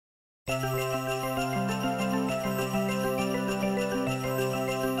Hello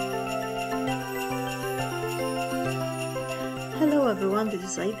everyone, this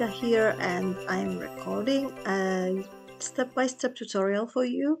is Aida here and I'm recording a step-by-step tutorial for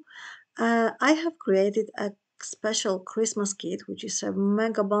you. I have created a special Christmas kit which is a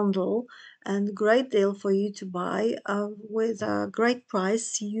mega bundle and great deal for you to buy with a great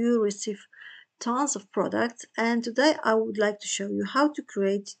price. You receive tons of products and today I would like to show you how to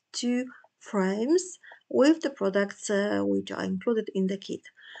create two frames with the products which are included in the kit.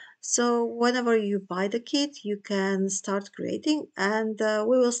 So whenever you buy the kit, you can start creating and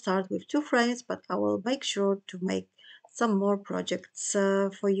we will start with two frames, but I will make sure to make some more projects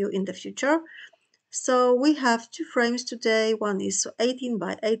for you in the future. So we have two frames today. One is 18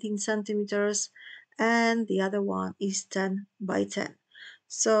 by 18 centimeters and the other one is 10 by 10.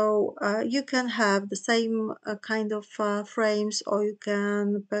 So you can have the same kind of frames or you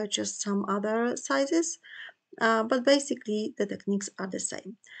can purchase some other sizes. But basically the techniques are the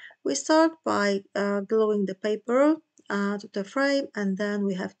same. We start by gluing the paper to the frame and then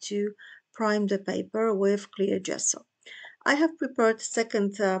we have to prime the paper with clear gesso. I have prepared the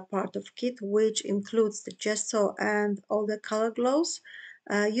second part of kit which includes the gesso and all the color glows.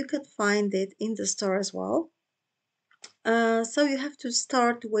 You can find it in the store as well. So you have to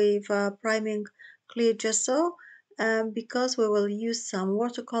start with priming clear gesso because we will use some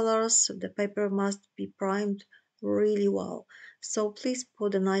watercolors, so the paper must be primed really well. So please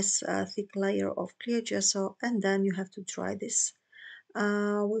put a nice thick layer of clear gesso and then you have to dry this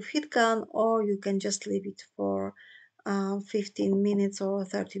with heat gun or you can just leave it for 15 minutes or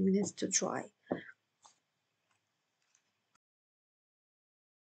 30 minutes to dry.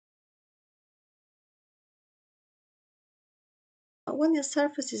 When your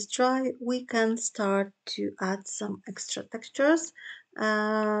surface is dry, we can start to add some extra textures. In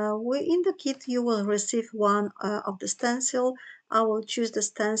the kit, you will receive one of the stencil. I will choose the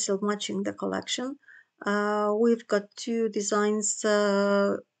stencil matching the collection. We've got two designs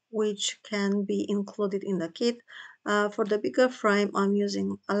which can be included in the kit. For the bigger frame, I'm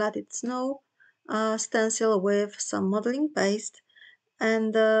using a Let It Snow stencil with some modeling paste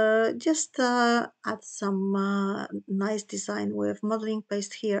and just add some nice design with modeling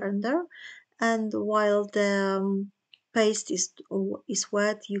paste here and there. And while the paste is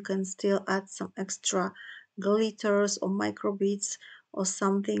wet, you can still add some extra glitters or micro beads or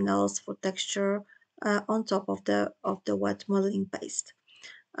something else for texture on top of the wet modeling paste.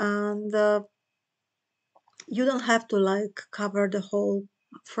 And you don't have to like cover the whole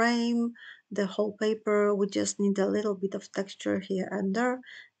frame, the whole paper. We just need a little bit of texture here and there,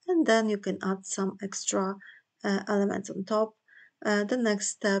 and then you can add some extra elements on top. The next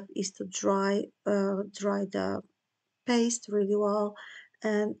step is to dry the paste really well,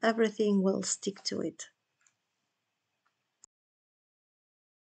 and everything will stick to it.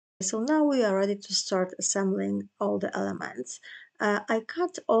 So now we are ready to start assembling all the elements. I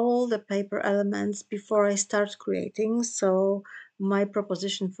cut all the paper elements before I start creating, so my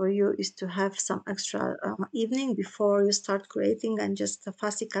proposition for you is to have some extra evening before you start creating and just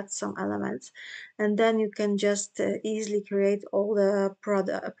fussy cut some elements, and then you can just easily create all the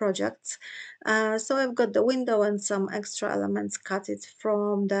projects. So I've got the window and some extra elements cut it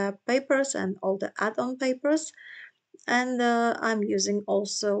from the papers and all the add-on papers, and I'm using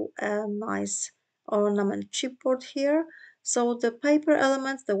also a nice ornament chipboard here. So the paper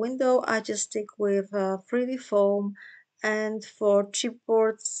elements, the window, I just stick with 3D foam, and for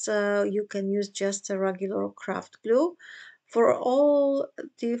chipboards you can use just a regular craft glue. For all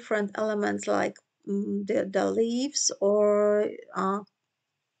different elements like the leaves or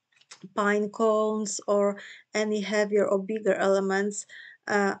pine cones or any heavier or bigger elements,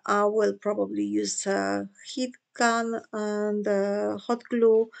 I will probably use a heat gun and hot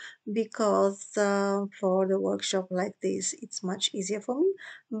glue because for the workshop like this it's much easier for me.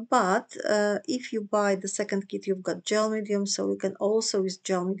 But if you buy the second kit, you've got gel medium, so you can also use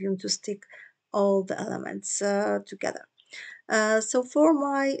gel medium to stick all the elements together. So for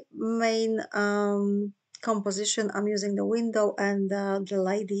my main composition, I'm using the window and the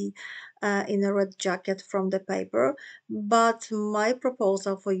lady in a red jacket from the paper. But my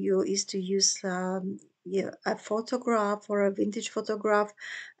proposal for you is to use yeah, a photograph or a vintage photograph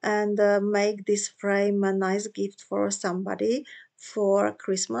and make this frame a nice gift for somebody for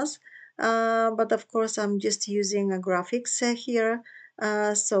Christmas. But of course, I'm just using a graphics here.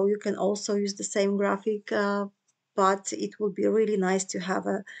 So you can also use the same graphic, but it would be really nice to have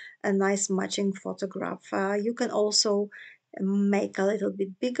a nice matching photograph. You can also make a little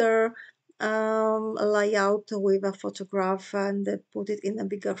bit bigger layout with a photograph and put it in a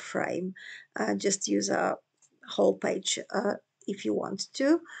bigger frame. Just use a whole page if you want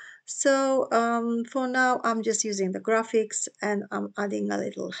to. So for now, I'm just using the graphics and I'm adding a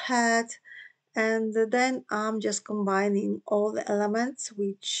little head. And then I'm just combining all the elements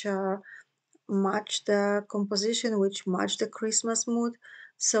which match the composition, which match the Christmas mood.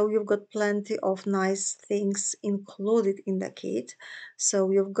 So you've got plenty of nice things included in the kit.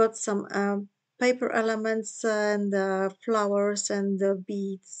 So you've got some paper elements and flowers and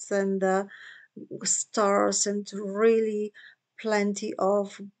beads and stars and really plenty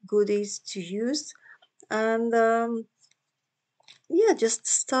of goodies to use. And yeah, just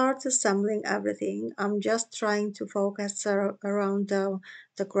start assembling everything. I'm just trying to focus around the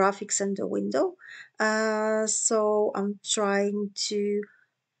graphics and the window. So I'm trying to,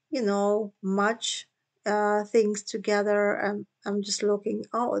 match things together. And I'm just looking,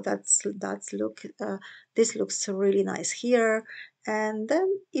 oh, this looks really nice here. And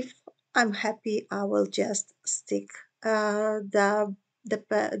then if I'm happy, I will just stick the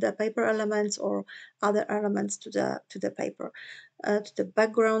paper elements or other elements to the paper, to the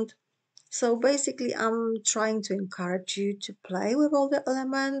background. So basically, I'm trying to encourage you to play with all the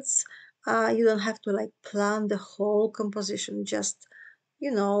elements. You don't have to like plan the whole composition, just,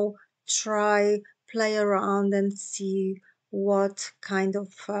 you know, try, play around and see what kind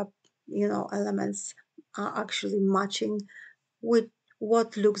of, elements are actually matching with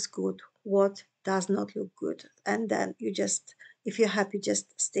what looks good, what does not look good. And then you just, if you're happy,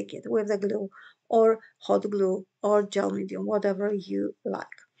 just stick it with the glue or hot glue or gel medium, whatever you like.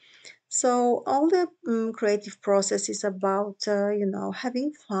 So all the creative process is about,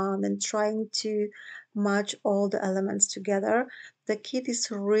 having fun and trying to match all the elements together. The kit is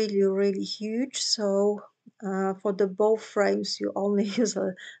really, really huge. So for the both frames, you only use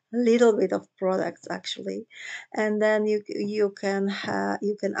a little bit of products actually, and then you can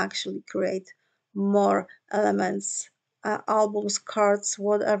actually create more elements. Albums, cards,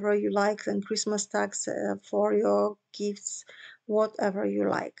 whatever you like, and Christmas tags for your gifts, whatever you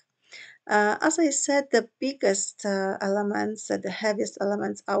like. As I said, the biggest elements, the heaviest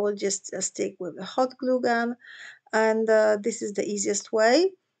elements, I will just stick with a hot glue gun, and this is the easiest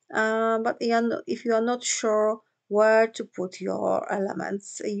way. But if you are not sure where to put your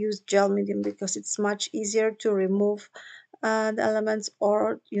elements, use gel medium because it's much easier to remove the elements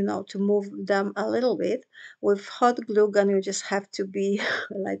or to move them a little bit. With hot glue gun, you just have to be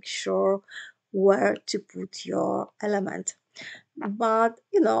like sure where to put your element. But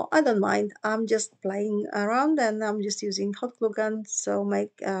I don't mind. I'm just playing around and I'm just using hot glue gun, so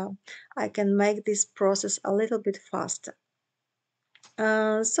make I can make this process a little bit faster.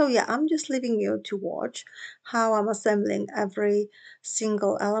 So yeah, I'm just leaving you to watch how I'm assembling every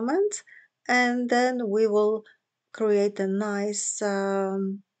single element, and then we will create a nice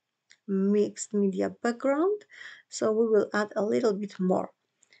mixed media background. So we will add a little bit more.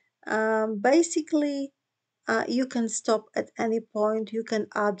 Basically, you can stop at any point. You can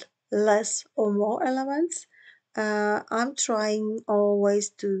add less or more elements. I'm trying always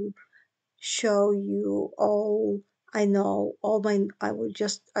to show you all I know. I'm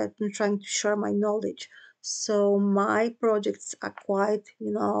trying to share my knowledge. So my projects are quite,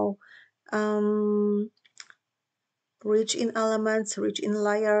 um, rich in elements, rich in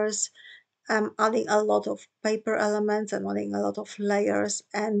layers. I'm adding a lot of paper elements, I'm adding a lot of layers,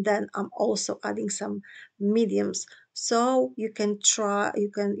 and then I'm also adding some mediums. So you can,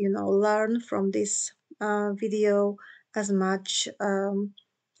 learn from this video as much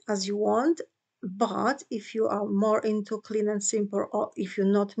as you want. But if you are more into clean and simple, or if you're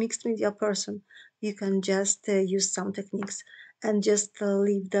not mixed media person, you can just use some techniques and just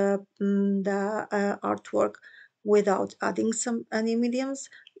leave the artwork without adding some any mediums.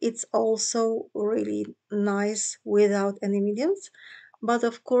 It's also really nice without any mediums. But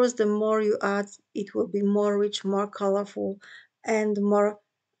of course, the more you add, it will be more rich, more colorful, and more,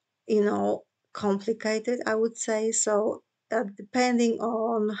 you know, complicated, I would say. So, depending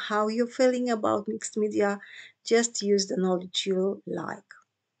on how you're feeling about mixed media, just use the knowledge you like.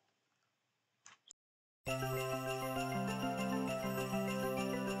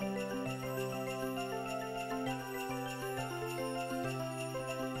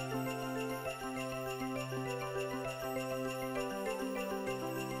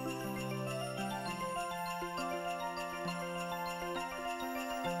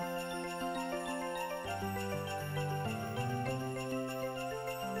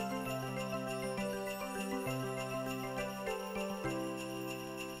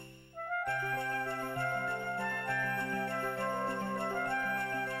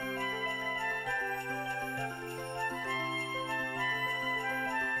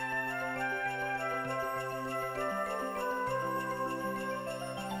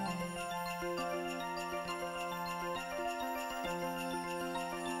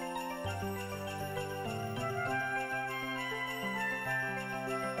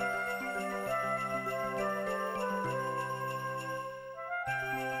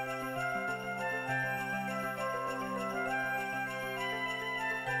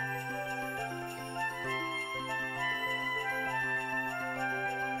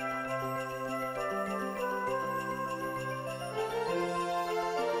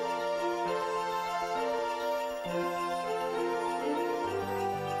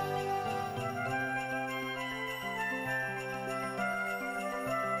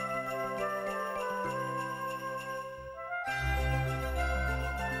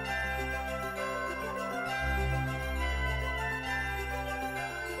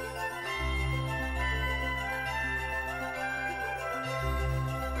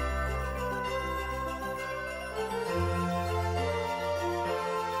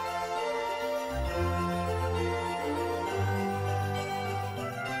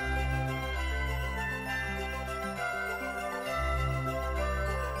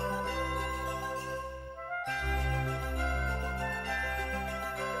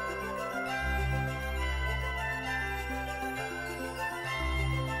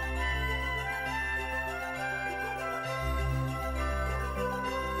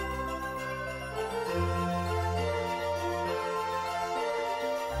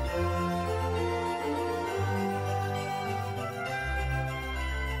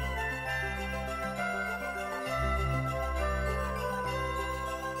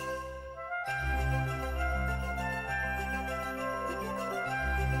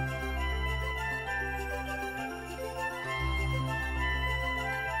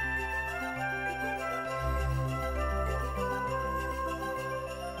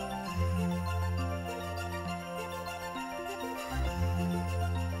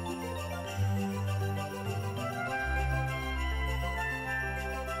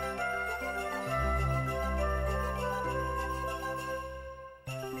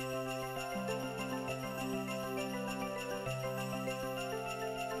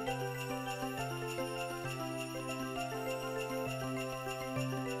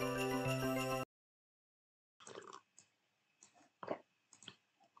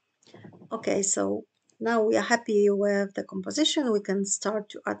 Okay, so now we are happy with the composition. We can start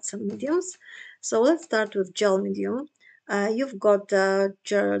to add some mediums. So let's start with gel medium. You've got the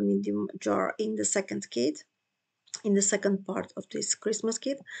gel medium jar in the second kit, in the second part of this Christmas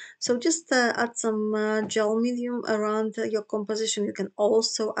kit. So just add some gel medium around your composition. You can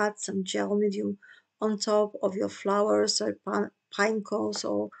also add some gel medium on top of your flowers or pine cones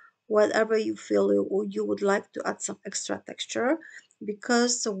or whatever you feel you would like to add some extra texture,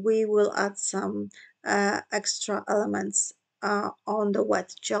 because we will add some extra elements on the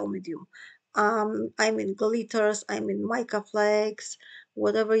wet gel medium. I mean glitters, I mean mica flakes,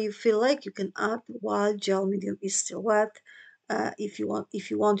 whatever you feel like you can add while gel medium is still wet. If you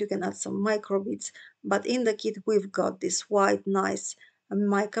want, you can add some micro beads. But in the kit, we've got these white, nice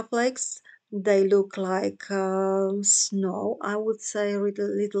mica flakes. They look like snow, I would say,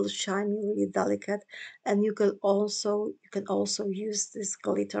 little shiny, really delicate. And you can also use this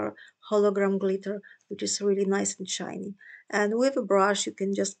glitter, hologram glitter, which is really nice and shiny. And with a brush, you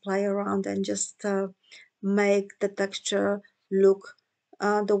can just play around and just make the texture look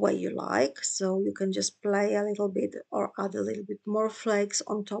the way you like. So you can just play a little bit or add a little bit more flakes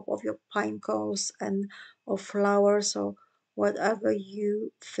on top of your pine cones and or flowers or whatever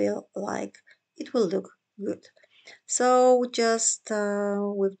you feel like. It will look good. So just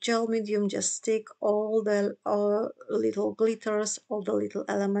with gel medium, just stick all the little glitters, all the little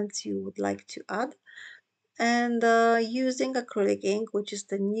elements you would like to add, and using acrylic ink, which is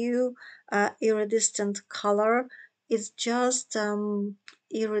the new iridescent color. It's just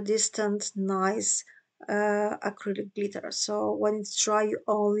iridescent, nice acrylic glitter. So when it's dry, you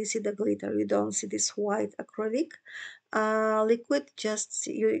only see the glitter. You don't see this white acrylic liquid.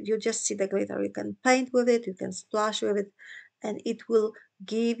 You just see the glitter. You can paint with it. You can splash with it, and it will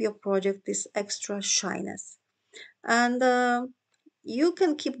give your project this extra shyness. And you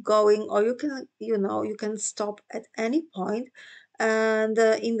can keep going, or you can stop at any point. And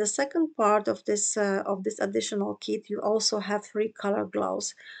in the second part of this additional kit, you also have three color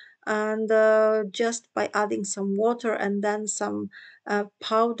glows. And just by adding some water and then some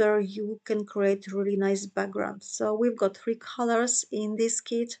powder, you can create really nice background. So we've got three colors in this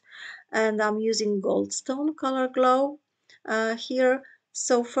kit, and I'm using Goldstone Color Glow here.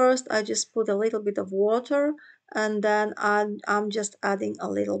 So first I just put a little bit of water, and then I'm just adding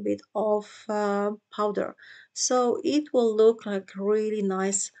a little bit of powder. So it will look like really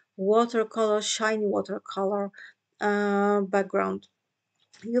nice watercolor, shiny watercolor background.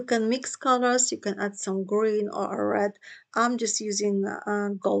 You can mix colors, you can add some green or a red. I'm just using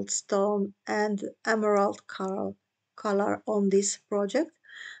Goldstone and Emerald color on this project,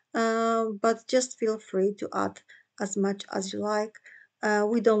 but just feel free to add as much as you like.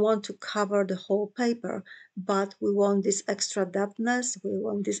 We don't want to cover the whole paper, but we want this extra depthness, we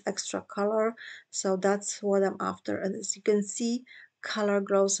want this extra color, so that's what I'm after. And as you can see, color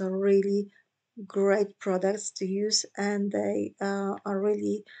glows are really great products to use, and they are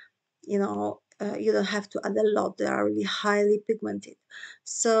really, you don't have to add a lot. They are really highly pigmented,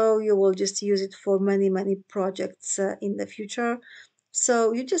 so you will just use it for many many projects in the future.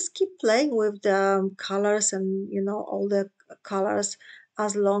 So you just keep playing with the colors, and all the colors,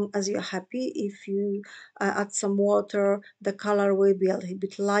 as long as you're happy. If you add some water, the color will be a little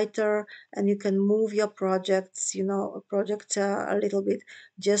bit lighter, and you can move your project a little bit,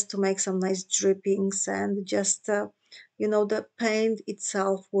 just to make some nice drippings. And just the paint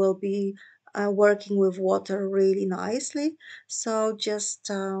itself will be working with water really nicely. So just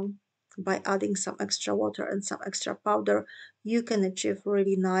by adding some extra water and some extra powder, you can achieve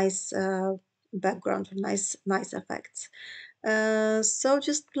really nice background, nice effects. So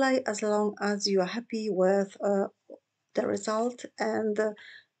just play as long as you are happy with the result, and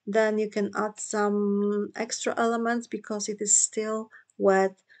then you can add some extra elements because it is still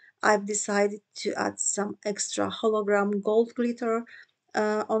wet. I've decided to add some extra hologram gold glitter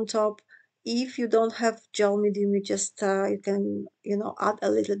on top. If you don't have gel medium, you can add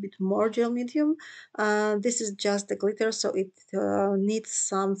a little bit more gel medium. This is just the glitter, so it needs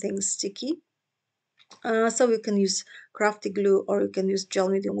something sticky. So you can use crafty glue, or you can use gel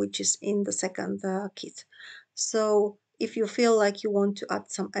medium, which is in the second kit. So if you feel like you want to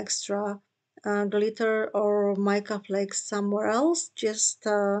add some extra glitter or mica flakes somewhere else, just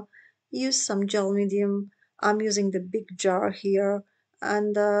use some gel medium. I'm using the big jar here,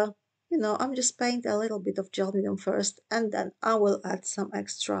 and I'm just paint a little bit of gel medium first, and then I will add some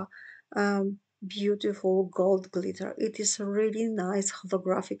extra beautiful gold glitter. It is a really nice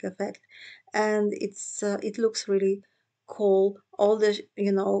holographic effect, and it looks really cool. All the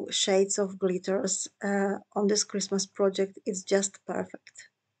shades of glitters on this Christmas project is just perfect.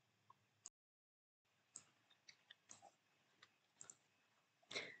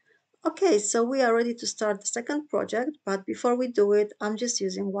 Okay, so we are ready to start the second project, but before we do it, I'm just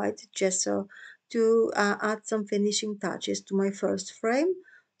using white gesso to add some finishing touches to my first frame.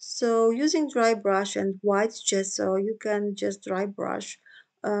 So using dry brush and white gesso, you can just dry brush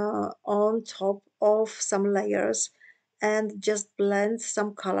on top of some layers and just blend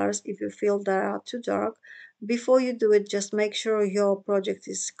some colors if you feel they are too dark. Before you do it, just make sure your project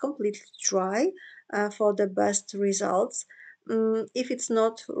is completely dry for the best results. If it's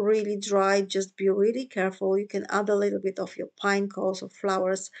not really dry, just be really careful. You can add a little bit of your pine cones or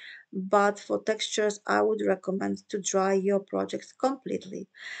flowers, but for textures, I would recommend to dry your project completely.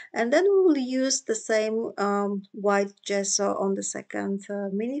 And then we will use the same white gesso on the second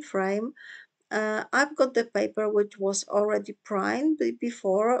mini frame. I've got the paper which was already primed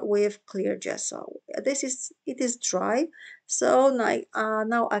before with clear gesso. It is dry, so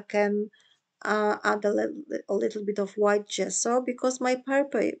now I can add a little bit of white gesso because my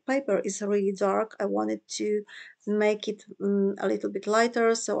paper is really dark. I wanted to make it a little bit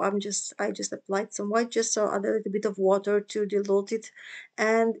lighter, so I just applied some white gesso, add a little bit of water to dilute it,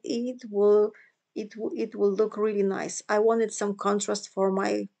 and it will look really nice. I wanted some contrast for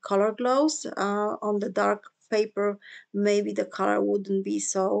my color glows on the dark paper. Maybe the color wouldn't be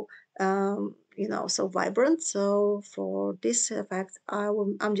so so vibrant. So for this effect,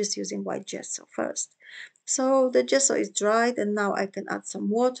 I'm just using white gesso first. So the gesso is dried and now I can add some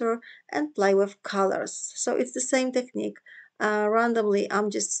water and play with colors. So it's the same technique. Randomly,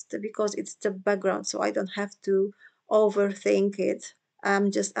 I'm just, because it's the background, so I don't have to overthink it. I'm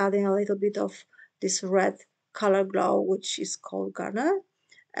just adding a little bit of this red color glow, which is called Garner,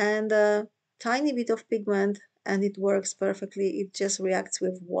 and a tiny bit of pigment, and it works perfectly. It just reacts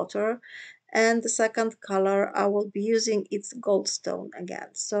with water. And the second color I will be using, it's Goldstone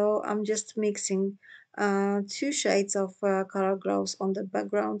again. So I'm just mixing two shades of color glows on the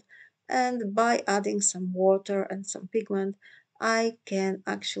background, and by adding some water and some pigment, I can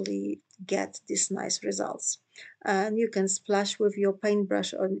actually get these nice results. And you can splash with your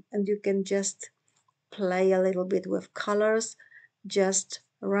paintbrush on, and you can just play a little bit with colors just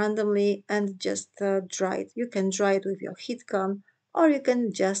randomly and just dry it. You can dry it with your heat gun, or you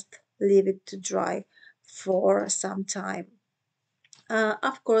can just leave it to dry for some time.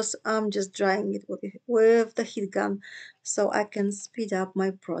 Of course, I'm just drying it with the heat gun so I can speed up my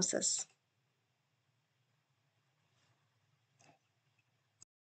process.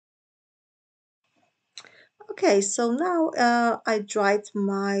 Okay, so now I dried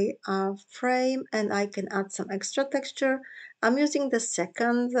my frame and I can add some extra texture. I'm using the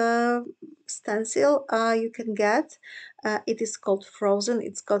second stencil you can get. It is called Frozen.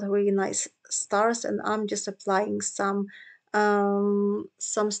 It's got really nice stars, and I'm just applying some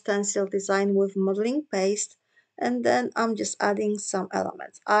stencil design with modeling paste, and then I'm just adding some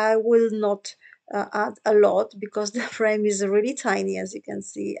elements. I will not add a lot because the frame is really tiny, as you can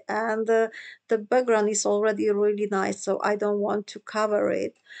see, and the background is already really nice, so I don't want to cover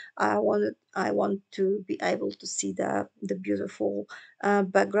it. I want to be able to see the beautiful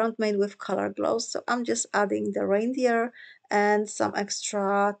background made with color glows. So I'm just adding the reindeer and some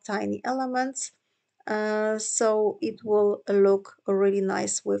extra tiny elements, so it will look really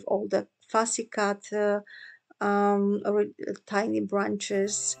nice with all the fussy cut tiny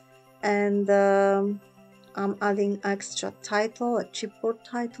branches, and I'm adding extra title, a chipboard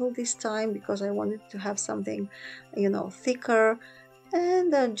title this time, because I wanted to have something, thicker,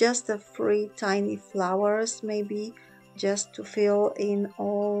 and just a three tiny flowers, maybe just to fill in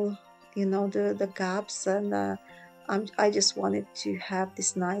all, the gaps, and I just wanted to have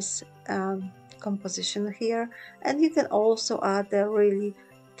this nice composition here. And you can also add the really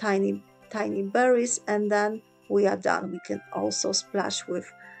tiny, tiny berries, and then we are done. We can also splash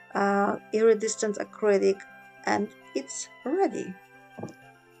with iridescent acrylic, and it's ready.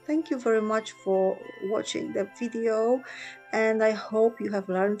 Thank you very much for watching the video, and I hope you have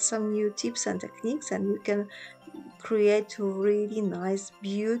learned some new tips and techniques, and you can create really nice,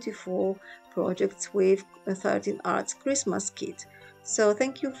 beautiful projects with a 13 Arts Christmas kit. So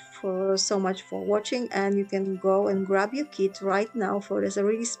thank you for so much for watching, and you can go and grab your kit right now for there's a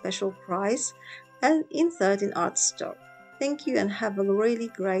really special price and in 13 Arts store. Thank you and have a really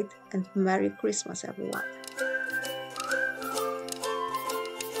great and Merry Christmas, everyone.